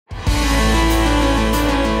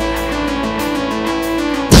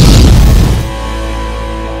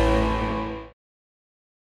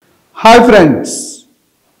Hi friends,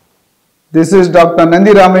 this is Dr.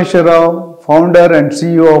 Nandi Rameswara, founder and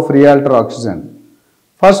CEO of Realtor Oxygen.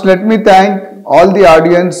 First, let me thank all the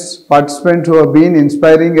audience participants who have been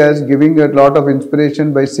inspiring us, giving a lot of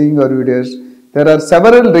inspiration by seeing our videos. There are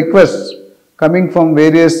several requests coming from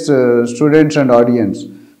various students and audience.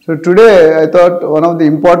 So today I thought one of the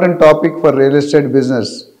important topic for real estate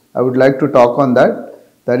business, I would like to talk on that.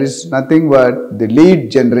 That is nothing but the lead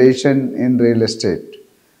generation in real estate.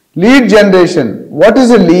 Lead generation. What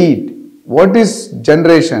is a lead? What is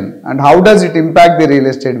generation and how does it impact the real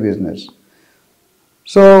estate business?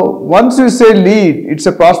 So once you say lead, it's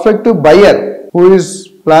a prospective buyer who is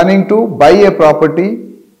planning to buy a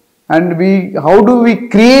property, and how do we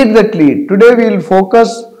create that lead? Today we will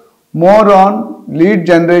focus more on lead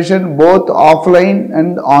generation both offline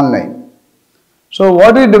and online. So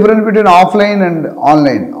what is the difference between offline and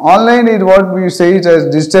online? Online is what we say is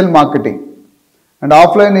as digital marketing, and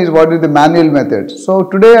offline is what is the manual method. So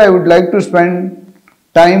today I would like to spend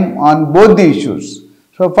time on both the issues.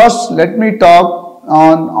 So first let me talk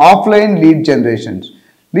on offline lead generations.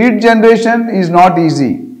 Lead generation is not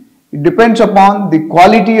easy. It depends upon the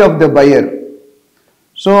quality of the buyer.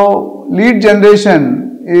 So lead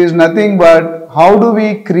generation is nothing but how do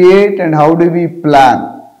we create and how do we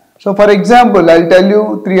plan. So for example, I'll tell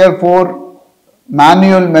you 3 or 4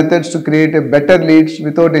 manual methods to create a better leads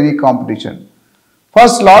without any competition.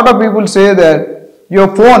 First, lot of people say that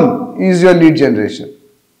your phone is your lead generation.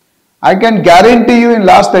 I can guarantee you in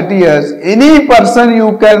last 30 years, any person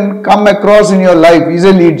you can come across in your life is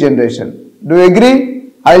a lead generation. Do you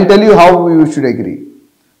agree? I'll tell you how you should agree.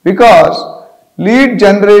 Because lead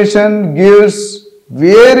generation gives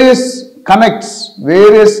various connects,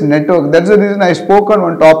 various network. That's the reason I spoke on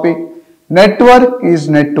one topic. Network is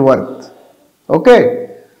net worth.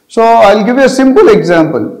 Okay. So I'll give you a simple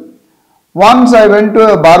example. Once I went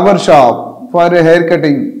to a barber shop for a hair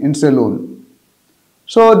cutting in salon.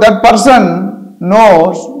 So that person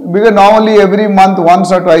knows, because normally every month once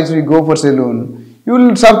or twice we go for salon. You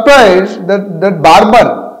will surprise that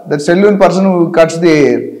barber, that salon person who cuts the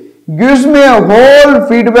hair, gives me a whole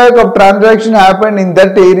feedback of transaction happened in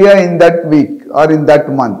that area in that week or in that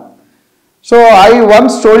month. So I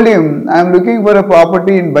once told him, I am looking for a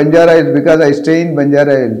property in Banjara Hills because I stay in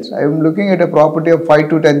Banjara Hills. I am looking at a property of 5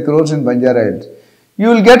 to 10 crores in Banjara Hills. You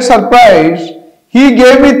will get surprised. He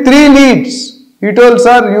gave me 3 leads. He told,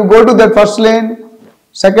 sir, you go to that first lane,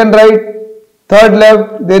 second right, third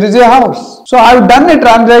left, there is a house. So I have done a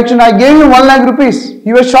transaction. I gave him 1 lakh rupees.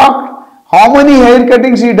 He was shocked. How many hair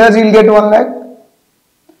cuttings he does, he will get 1 lakh.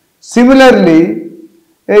 Similarly,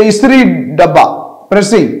 a Istri Dabba,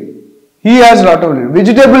 pressing. He has lot of leads.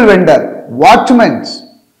 Vegetable vendor, watchmen,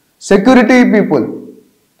 security people,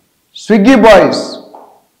 Swiggy boys,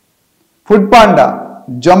 Food Panda,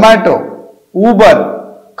 Zomato,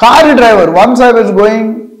 Uber, car driver. Once I was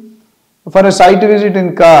going for a site visit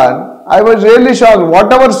in car, I was really shocked.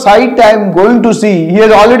 Whatever site I am going to see, he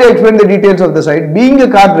has already explained the details of the site. Being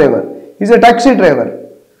a car driver, he is a taxi driver.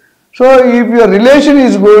 So if your relation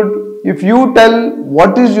is good, if you tell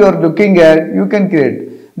what is you are looking at, you can create.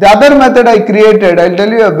 The other method I created, I'll tell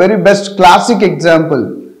you a very best classic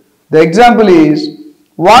example. The example is,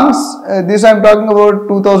 once, this I am talking about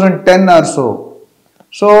 2010 or so.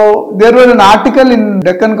 So there was an article in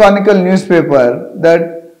Deccan Chronicle newspaper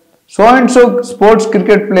that so-and-so sports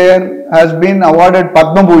cricket player has been awarded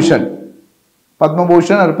Padma Bhushan. Padma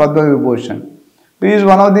Bhushan or Padma Vibhushan. He is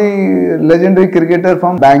one of the legendary cricketer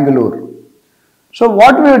from Bangalore. So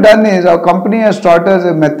what we have done is, our company has started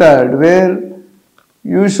a method where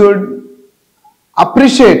you should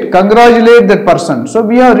appreciate, congratulate that person. So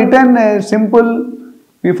we have written a simple,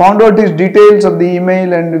 we found out his details of the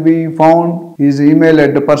email and we found his email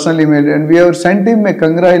at the personal email, and we have sent him a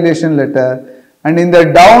congratulation letter, and in the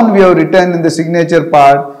down we have written in the signature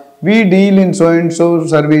part, we deal in so and so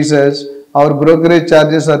services, our brokerage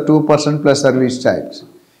charges are 2% plus service charge.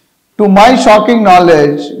 To my shocking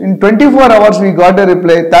knowledge, in 24 hours we got a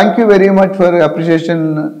reply, thank you very much for your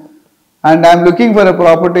appreciation, and I am looking for a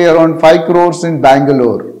property around 5 crores in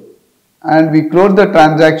Bangalore. And we closed the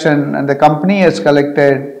transaction, and the company has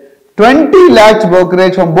collected 20 lakhs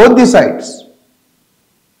brokerage from both the sides.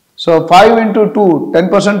 So 5 into 2,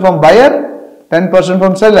 10% from buyer, 10%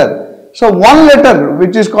 from seller. So one letter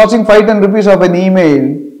which is costing 510 rupees of an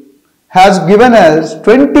email has given us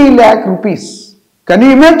 20 lakh rupees. Can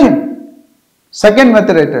you imagine? Second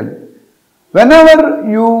method I tell.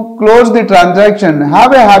 Whenever you close the transaction,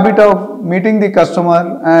 have a habit of meeting the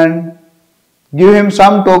customer and give him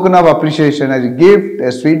some token of appreciation as a gift,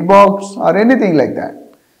 a sweet box or anything like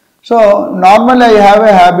that. So normally I have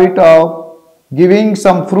a habit of giving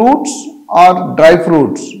some fruits or dry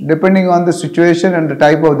fruits depending on the situation and the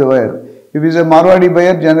type of the buyer. If it's a Marwadi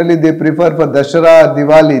buyer, generally they prefer for Dashara or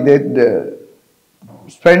Diwali, they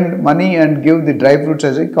spend money and give the dry fruits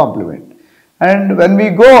as a compliment. And when we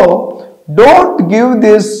go, don't give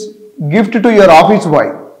this gift to your office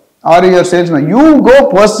boy or your salesman. You go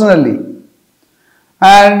personally.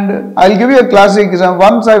 And I'll give you a classic example.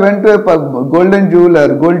 Once I went to a gold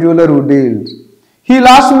jeweler who deals. He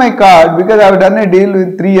lost my card because I've done a deal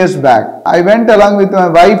with 3 years back. I went along with my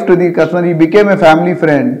wife to the customer. He became a family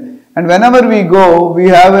friend. And whenever we go, we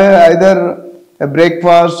have either a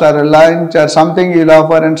breakfast or a lunch or something he'll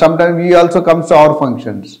offer, and sometimes he also comes to our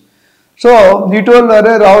functions. So he told her,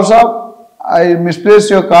 Rao Saab, I misplaced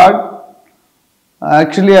your card.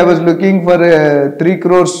 Actually, I was looking for a 3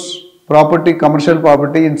 crores property, commercial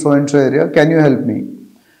property in so and so area. Can you help me?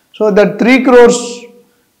 So that 3 crores,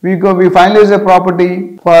 we finalized a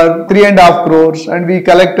property for 3.5 crores and we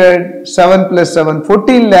collected 7 plus 7,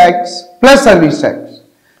 14 lakhs plus service tax.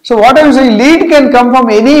 So what I am saying, lead can come from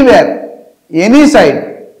anywhere, any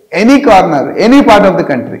side, any corner, any part of the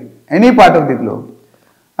country, any part of the globe.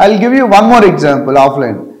 I will give you one more example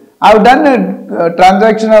offline. I have done a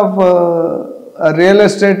transaction of a real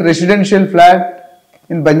estate residential flat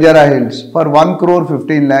in Banjara Hills for 1 crore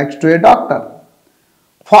 15 lakhs to a doctor.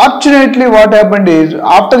 Fortunately, what happened is,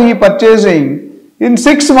 after he purchasing, in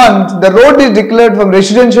 6 months, the road is declared from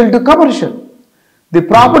residential to commercial. The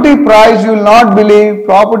property price, you will not believe,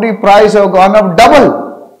 property price have gone up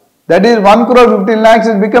double. That is 1 crore 15 lakhs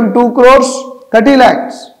has become 2 crores 30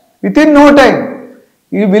 lakhs within no time.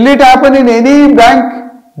 Will it happen in any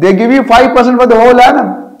bank? They give you 5% for the whole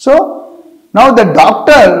annum. So, now the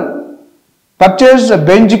doctor purchased a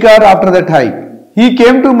Benz car after that hike. He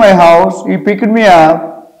came to my house, he picked me up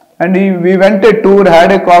and we went a tour,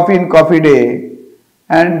 had a coffee in Coffee Day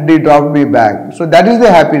and he dropped me back. So that is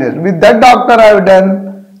the happiness. With that doctor I have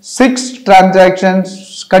done 6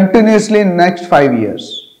 transactions continuously in next 5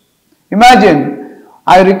 years. Imagine,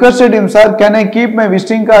 I requested him, sir, can I keep my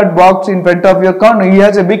visiting card box in front of your counter? He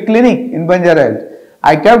has a big clinic in Banjara Hills.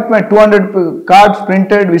 I kept my 200 cards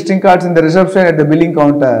printed, visiting cards in the reception at the billing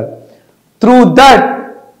counter. Through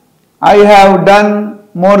that, I have done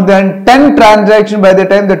more than 10 transactions by the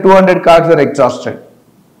time the 200 cards were exhausted.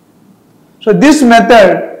 So this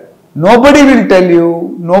method, nobody will tell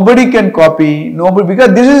you, nobody can copy,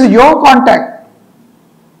 because this is your contact,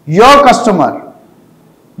 your customer,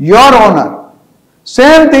 your owner.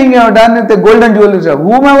 Same thing you have done with the golden jewelry shop.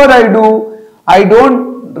 Whomever I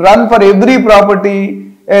don't run for every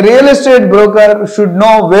property. A real estate broker should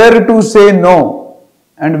know where to say no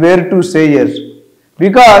and where to say yes.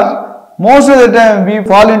 Because most of the time we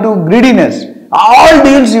fall into greediness. All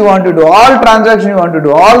deals you want to do, all transactions you want to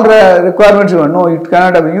do, all requirements you want. No, it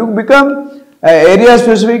cannot happen. You become area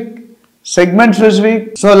specific, segment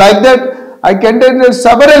specific. So like that, I can tell you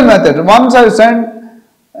several methods. Once I sent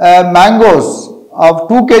mangoes of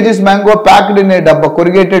 2 kgs mango packed in a dabba,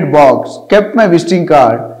 corrugated box, kept my visiting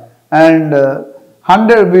card, and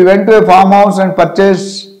we went to a farmhouse and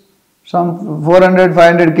purchased some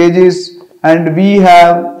 400-500 kgs, and we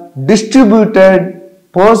have distributed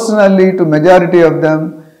personally to majority of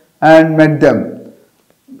them and met them.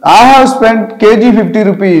 I have spent kg 50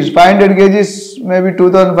 rupees, 500 kgs maybe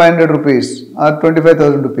 2,500 rupees or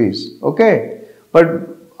 25,000 rupees. Okay, but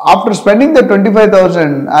after spending the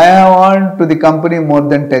 25,000, I have earned to the company more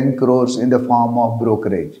than 10 crores in the form of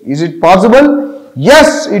brokerage. Is it possible?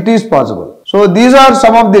 Yes, it is possible. So these are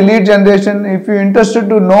some of the lead generation. If you are interested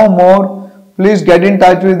to know more, please get in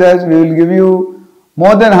touch with us. We will give you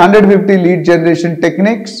more than 150 lead generation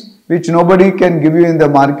techniques which nobody can give you in the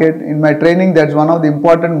market. In my training, that's one of the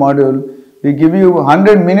important module. We give you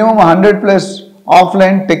minimum 100 plus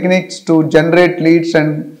offline techniques to generate leads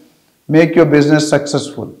and make your business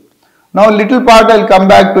successful. Now little part I'll come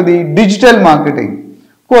back to the digital marketing.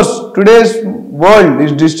 Of course, today's world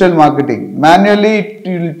is digital marketing. Manually it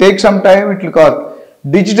will take some time, it will cost.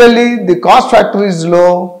 Digitally the cost factor is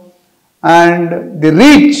low and the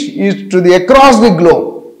reach is to the across the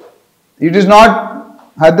globe. It is not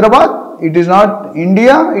Hyderabad, it is not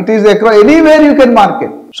India, it is across, anywhere you can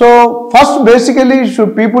market. So first basically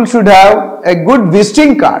people should have a good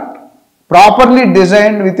visiting card, properly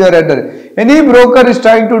designed with your address. Any broker is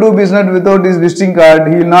trying to do business without his visiting card,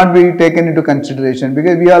 he will not be taken into consideration,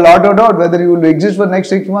 because we are lot of doubt whether you will exist for next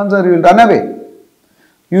 6 months or you will run away.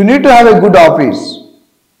 You need to have a good office.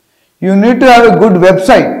 You need to have a good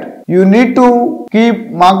website. You need to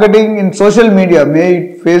keep marketing in social media, may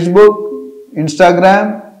it Facebook,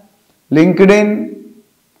 Instagram, LinkedIn,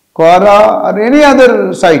 Quora or any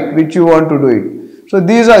other site which you want to do it. So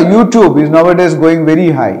these are YouTube is nowadays going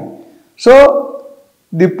very high. So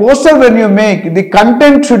the poster when you make, the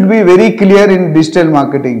content should be very clear in digital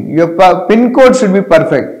marketing. Your pin code should be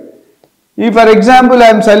perfect. If for example I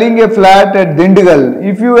am selling a flat at Dindigal,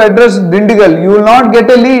 if you address Dindigal, you will not get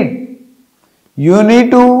a lead. You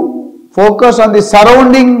need to focus on the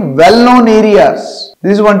surrounding well-known areas.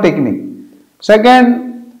 This is one technique.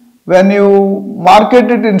 Second, when you market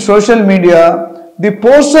it in social media, the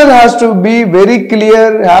poster has to be very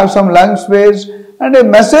clear, have some lung space, and a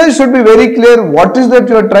message should be very clear what is that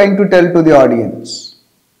you are trying to tell to the audience.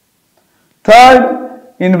 Third,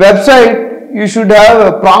 in website, you should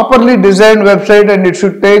have a properly designed website and it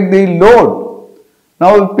should take the load.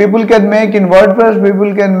 Now people can make in WordPress,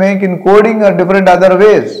 people can make in coding or different other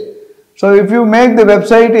ways. So if you make the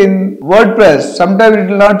website in WordPress, sometimes it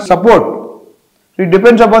will not support. It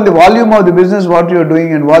depends upon the volume of the business what you are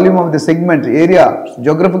doing and volume of the segment, areas,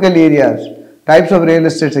 geographical areas, types of real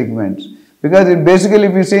estate segments. Because basically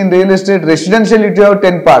if you see in real estate, residential you have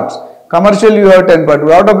 10 parts, commercial you have 10 parts. A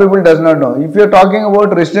lot of people does not know. If you are talking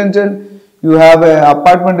about residential, you have an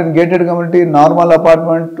apartment in gated community, normal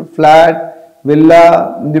apartment, flat,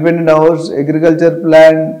 villa, independent house, agriculture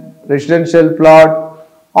land, residential plot,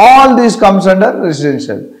 all these comes under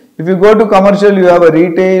residential. If you go to commercial, you have a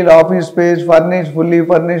retail, office space, furnished, fully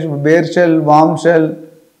furnished, bare shell, warm shell,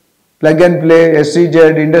 plug and play,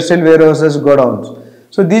 SCZ, industrial warehouses, godowns.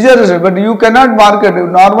 So these are, but you cannot market.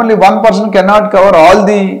 Normally one person cannot cover all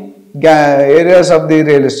the areas of the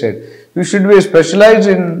real estate. You should be specialized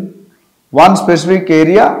in one specific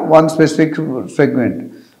area, one specific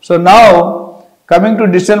segment. So now coming to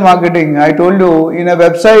digital marketing, I told you in a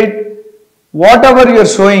website, whatever you are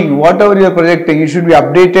showing, whatever you are projecting, it should be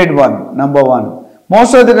updated one, number one.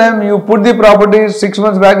 Most of the time you put the property 6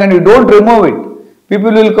 months back and you don't remove it.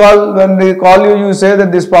 People will call, when they call you, you say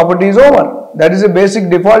that this property is over. That is a basic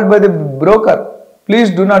default by the broker. Please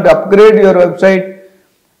do not upgrade your website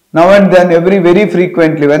now and then very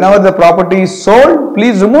frequently. Whenever the property is sold,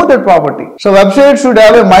 please remove that property. So website should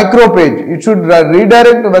have a micro page. It should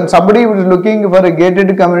redirect when somebody is looking for a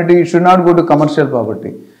gated community, it should not go to commercial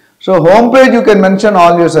property. So home page you can mention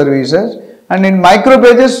all your services, and in micro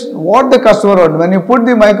pages what the customer wants. When you put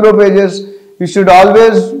the micro pages, you should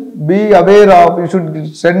always be aware of, you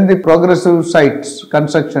should send the progressive sites,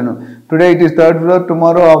 construction. Today it is 3rd floor,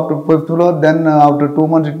 tomorrow after 5th floor, then after 2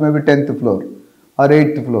 months it may be 10th floor or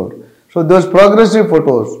 8th floor. So those progressive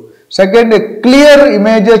photos. Second, a clear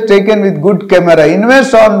images taken with good camera.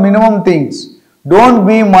 Invest on minimum things. Don't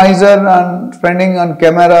be miser and spending on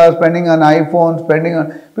camera, spending on iPhone,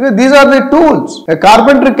 because these are the tools. A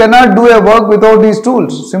carpenter cannot do a work without these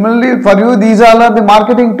tools. Similarly, for you, these all are the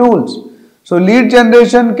marketing tools. So lead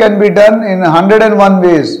generation can be done in 101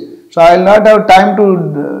 ways. So I will not have time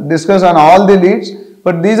to discuss on all the leads,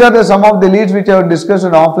 but these are some of the leads which I have discussed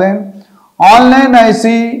in offline. Online, I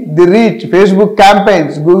see the reach, Facebook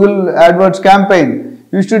campaigns, Google AdWords campaign.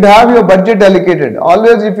 You should have your budget allocated.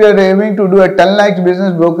 Always if you are aiming to do a 10 lakhs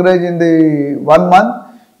business brokerage in the 1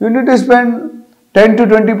 month, you need to spend 10 to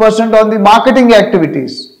 20% on the marketing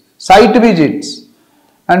activities, site visits.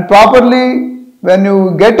 And properly, when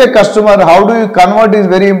you get a customer, how do you convert is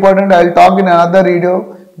very important. I will talk in another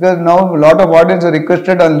video, because now a lot of audience are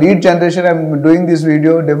requested on lead generation. I am doing this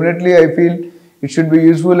video. Definitely I feel it should be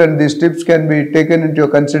useful and these tips can be taken into your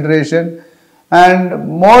consideration. And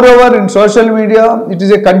moreover, in social media, it is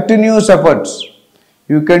a continuous efforts.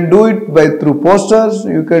 You can do it through posters,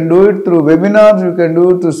 you can do it through webinars, you can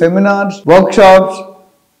do it through seminars, workshops,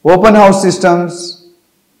 open house systems.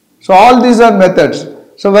 So all these are methods.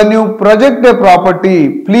 So when you project a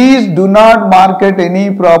property, please do not market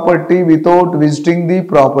any property without visiting the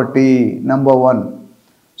property, number one.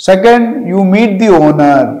 Second, you meet the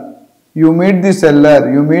owner, you meet the seller,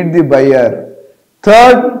 you meet the buyer.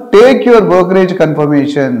 Third, take your brokerage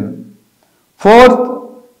confirmation.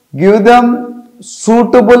 Fourth, give them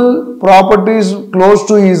suitable properties close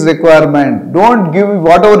to his requirement. Don't give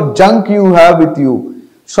whatever junk you have with you.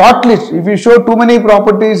 Shortlist. If you show too many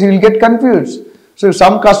properties, he will get confused. So if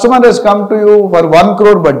some customer has come to you for 1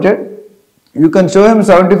 crore budget, you can show him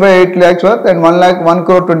 75-8 lakhs worth and 1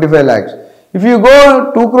 crore 25 lakhs. If you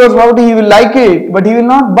go 2 crores property, he will like it, but he will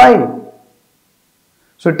not buy.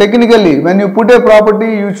 So technically, when you put a property,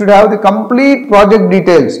 you should have the complete project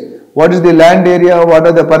details. What is the land area, what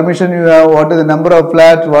are the permission you have, what are the number of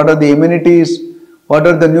flats, what are the amenities, what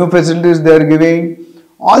are the new facilities they are giving.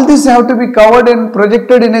 All this have to be covered and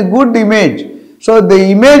projected in a good image. So the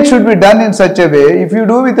image should be done in such a way, if you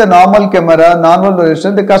do with a normal camera, normal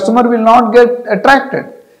resolution, the customer will not get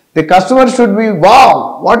attracted. The customer should be,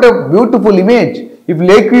 wow, what a beautiful image. If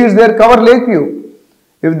Lakeview is there, cover Lakeview.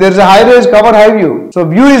 If there is a high rise, cover high view. So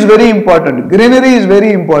view is very important. Greenery is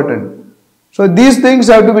very important. So these things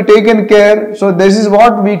have to be taken care. So this is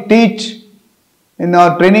what we teach in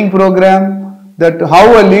our training program, that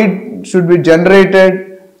how a lead should be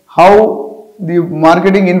generated, how the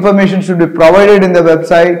marketing information should be provided in the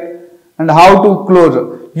website, and how to close.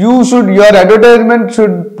 Your advertisement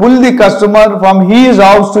should pull the customer from his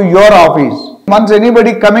house to your office. Once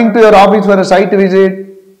anybody coming to your office for a site visit,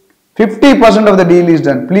 50% of the deal is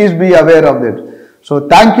done. Please be aware of that. So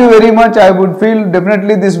thank you very much. I would feel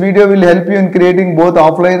definitely this video will help you in creating both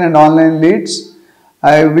offline and online leads.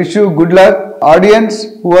 I wish you good luck. Audience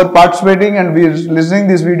who are participating and listening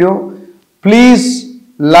this video, please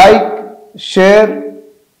like, share,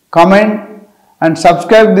 comment and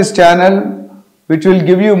subscribe this channel, which will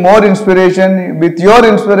give you more inspiration. With your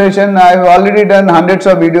inspiration, I have already done hundreds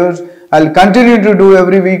of videos. I'll continue to do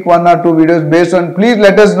every week 1 or 2 videos based on. Please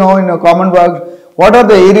let us know in the comment box what are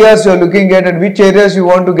the areas you are looking at and which areas you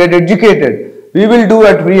want to get educated. We will do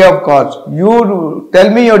at free of cost. You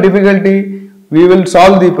tell me your difficulty, we will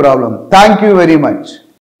solve the problem. Thank you very much.